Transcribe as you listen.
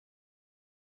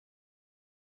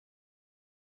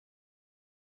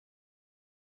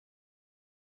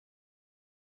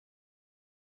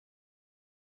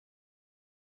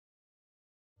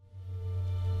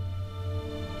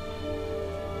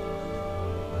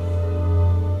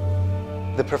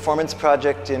The performance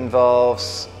project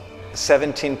involves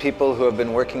 17 people who have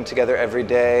been working together every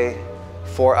day,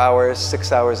 4 hours,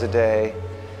 6 hours a day,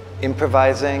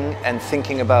 improvising and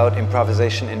thinking about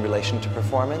improvisation in relation to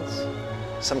performance.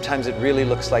 Sometimes it really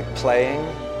looks like playing,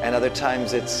 and other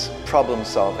times it's problem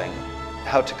solving.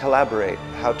 How to collaborate,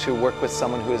 how to work with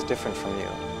someone who is different from you,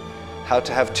 how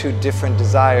to have two different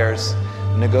desires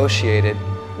negotiated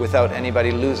without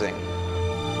anybody losing.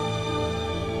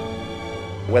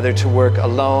 Whether to work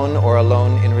alone or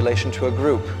alone in relation to a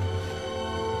group.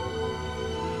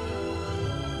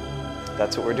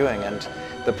 That's what we're doing, and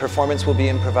the performance will be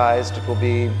improvised. It will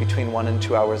be between 1 and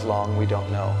 2 hours long, we don't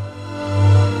know.